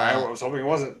 No, that's why I Uh, was hoping it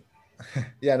wasn't.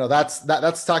 yeah, no,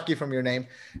 that's Taki from Your Name,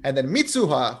 and then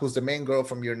Mitsuha, who's the main girl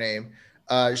from Your Name.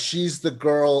 She's the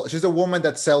girl. She's the woman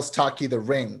that sells Taki the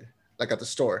ring, like at the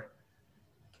store.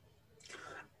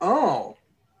 Oh,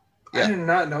 I Yeah, did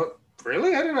not know.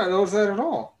 Really, I did not notice that at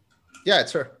all. yeah,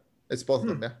 it's her. It's both of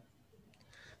Hmm. them.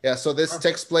 Yeah, yeah. So this Huh.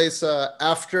 takes place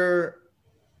after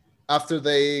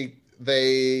they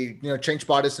change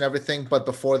bodies and everything, but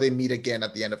before they meet again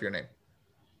at the end of Your Name.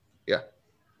 Yeah,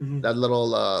 Mhm. that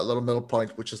little middle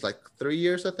point, which is like 3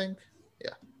 years, I think.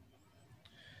 Yeah,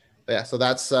 yeah. So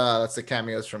that's the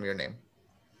cameos from Your Name,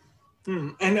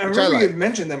 And I which I remember you like. had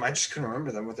mentioned them. I just couldn't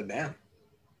remember them with the damn.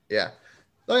 Yeah.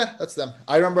 Oh yeah, that's them.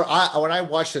 I remember when I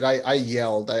watched it, I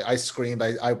yelled, I screamed,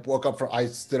 I woke up from I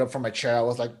stood up from my chair. I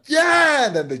was like, yeah,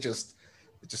 and then they just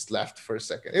left for a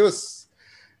second. It was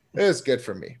good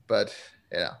for me, but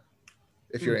yeah,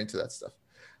 if you're Mm. into that stuff.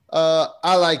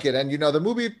 I like it. And the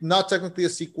movie, not technically a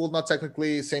sequel, not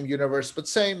technically same universe, but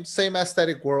same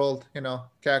aesthetic world,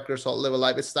 characters all live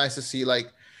alive. It's nice to see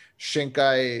like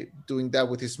Shinkai doing that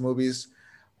with his movies.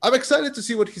 I'm excited to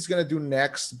see what he's gonna do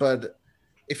next, but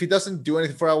if he doesn't do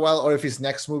anything for a while, or if his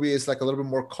next movie is like a little bit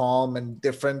more calm and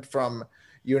different from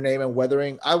Your Name and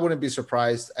Weathering, I wouldn't be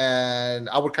surprised, and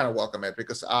I would kind of welcome it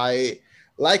because I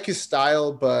like his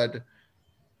style, but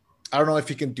I don't know if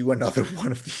he can do another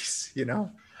one of these.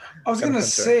 I was Kind of gonna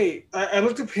concerned. say I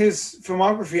looked up his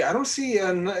filmography. I don't see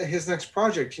his next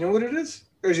project. You know what it is?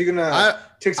 Or is he gonna I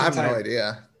take I some have no time?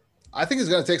 idea. I think it's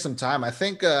gonna take some time. I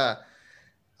think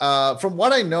from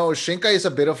what I know, Shinkai is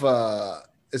a bit of a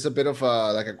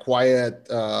like a quiet,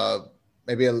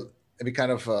 maybe a maybe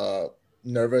kind of a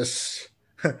nervous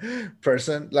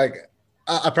person. Like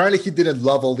apparently he didn't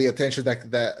love all the attention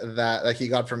that he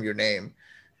got from Your Name,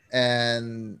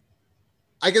 and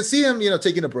I can see him,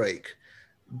 taking a break.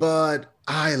 But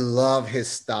I love his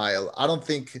style.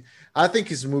 I think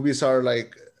his movies are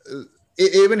like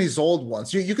even his old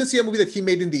ones. You can see a movie that he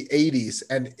made in the 80s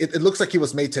and it looks like he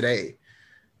was made today.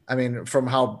 I mean, from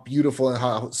how beautiful and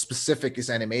how specific his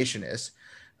animation is.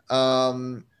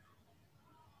 Um,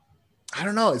 I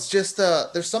don't know. It's just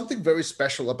there's something very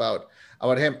special about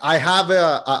him. I have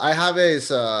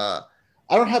his I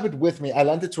don't have it with me. I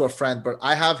lent it to a friend, but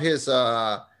I have his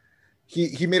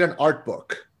he made an art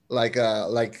book like a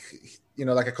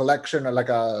collection or like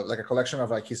a collection of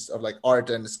like his of like art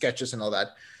and sketches and all that,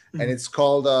 and Mhm. it's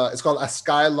called A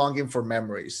Sky Longing for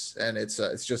Memories, and it's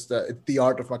just the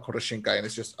art of Makoto Shinkai, and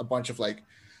it's just a bunch of like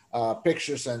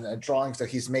pictures and drawings that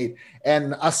he's made.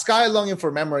 And A Sky Longing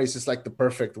for Memories is like the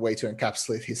perfect way to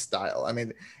encapsulate his style. I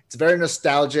mean, it's very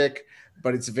nostalgic,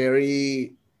 but it's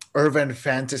very urban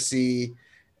fantasy,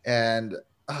 and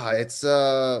it's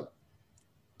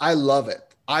I love it.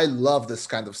 I love this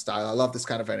kind of style. I love this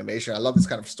kind of animation. I love this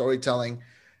kind of storytelling.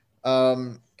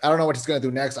 I don't know what he's gonna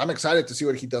do next. I'm excited to see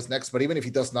what he does next. But even if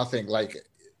he does nothing, like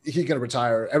he can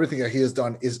retire. Everything that he has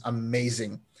done is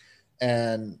amazing,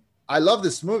 and I love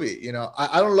this movie.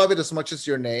 I don't love it as much as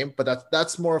Your Name, but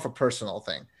that's more of a personal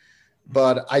thing.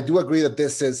 But I do agree that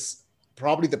this is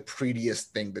probably the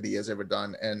prettiest thing that he has ever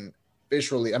done, and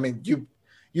visually, I mean,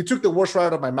 you took the words right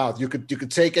out of my mouth. You could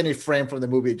take any frame from the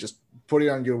movie, just put it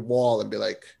on your wall, and be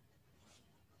like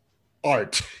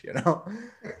art,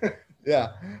 Yeah.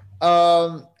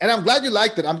 And I'm glad you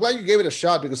liked it. I'm glad you gave it a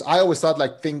shot because I always thought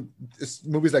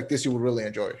movies like this you would really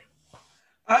enjoy.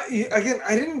 Again,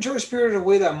 I didn't enjoy Spirited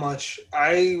Away that much.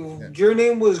 Yeah. Your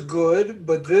Name was good,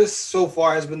 but this so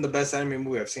far has been the best anime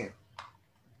movie I've seen.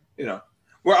 You know,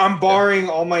 where I'm Yeah. barring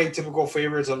all my typical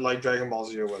favorites of like Dragon Ball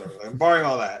Z or whatever. Like, I'm barring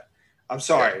all that. I'm Yeah.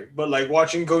 sorry, but like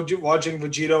watching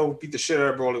Vegito beat the shit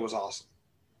out of Broly was awesome.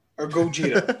 Or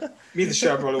Gogeta beat the shit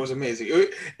out of Broly was amazing.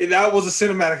 That was a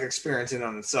cinematic experience in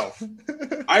on itself.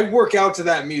 I work out to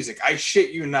that music. I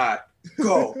shit you not.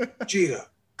 Go, Vegeta.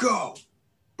 Go,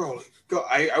 Broly. Go.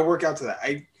 I work out to that.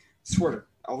 I swear to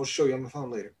I will show you on the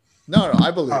phone later. No,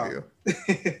 I believe Um, you.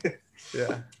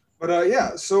 Yeah. but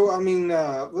yeah, so I mean,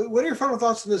 what are your final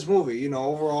thoughts on this movie? You know,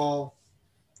 overall,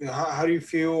 you know, how do you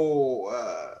feel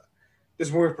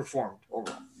this movie performed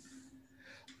overall?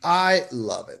 I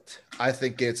love it. I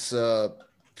think it's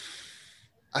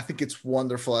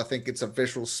wonderful. I think it's a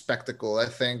visual spectacle. I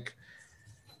think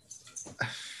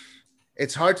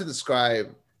it's hard to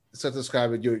describe. It's hard to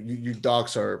describe it. Your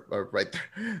dogs are right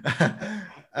there.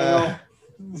 I know.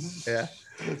 Yeah.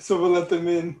 So we'll let them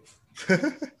in.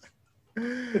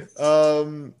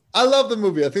 I love the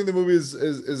movie. I think the movie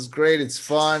is great. It's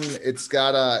fun. It's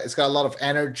got a lot of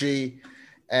energy.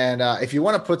 And if you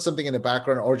want to put something in the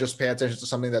background or just pay attention to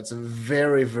something that's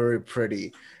very, very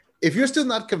pretty, if you're still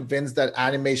not convinced that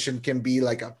animation can be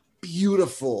like a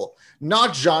beautiful,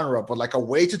 not genre, but like a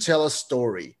way to tell a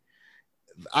story,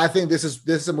 I think this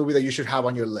is a movie that you should have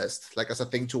on your list, like as a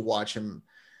thing to watch and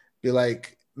be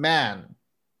like, man,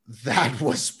 that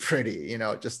was pretty.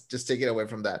 Just take it away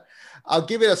from that. I'll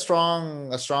give it a strong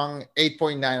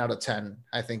 8.9 out of 10.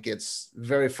 I think it's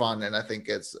very fun, and I think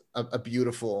it's a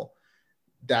beautiful,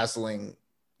 dazzling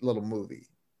little movie.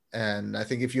 And I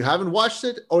think if you haven't watched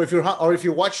it, or if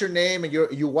you watch Your Name and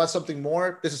you want something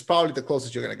more, this is probably the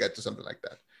closest you're gonna get to something like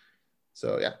that.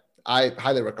 So yeah, I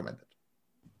highly recommend it.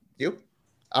 You?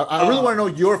 I really want to know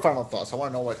your final thoughts. I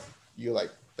want to know what you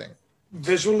like think.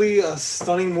 Visually, a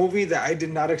stunning movie that I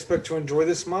did not expect to enjoy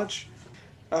this much.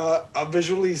 A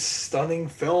visually stunning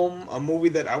film, a movie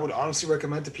that I would honestly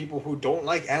recommend to people who don't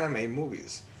like anime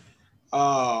movies.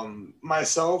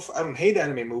 Myself, I don't hate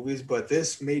anime movies, but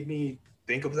this made me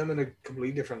think of them in a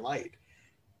completely different light.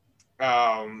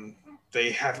 Um,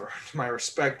 they have earned my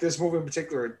respect. This movie in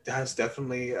particular has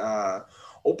definitely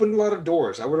opened a lot of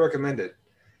doors. I would recommend it.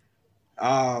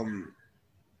 Um,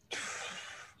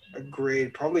 a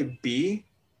grade probably B,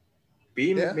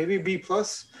 Yeah. maybe B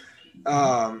plus.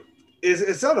 Um,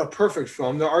 it's not a perfect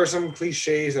film. There are some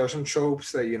cliches, there are some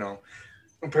tropes that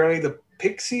Apparently, the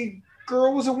pixie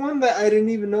girl was the one that I didn't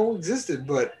even know existed,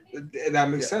 but that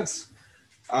makes Yeah. sense.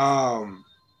 Um,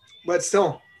 but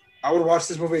still, I would watch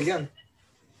this movie again.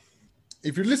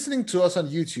 If you're listening to us on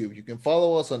YouTube, you can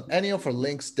follow us on any of our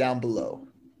links down below.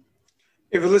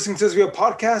 If you're listening to this via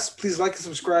podcast, please like and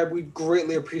subscribe. We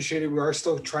greatly appreciate it. We are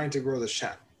still trying to grow this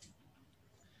channel.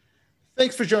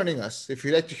 Thanks for joining us. If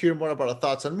you'd like to hear more about our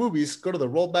thoughts on movies, go to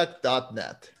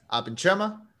therollback.net. I've been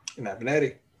Chema. And I've been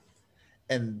Eddie.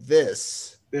 And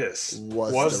this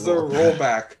was the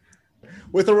rollback.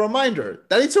 With a reminder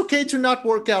that it's okay to not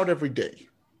work out every day.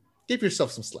 Give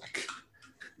yourself some slack.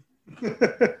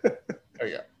 There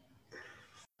you go.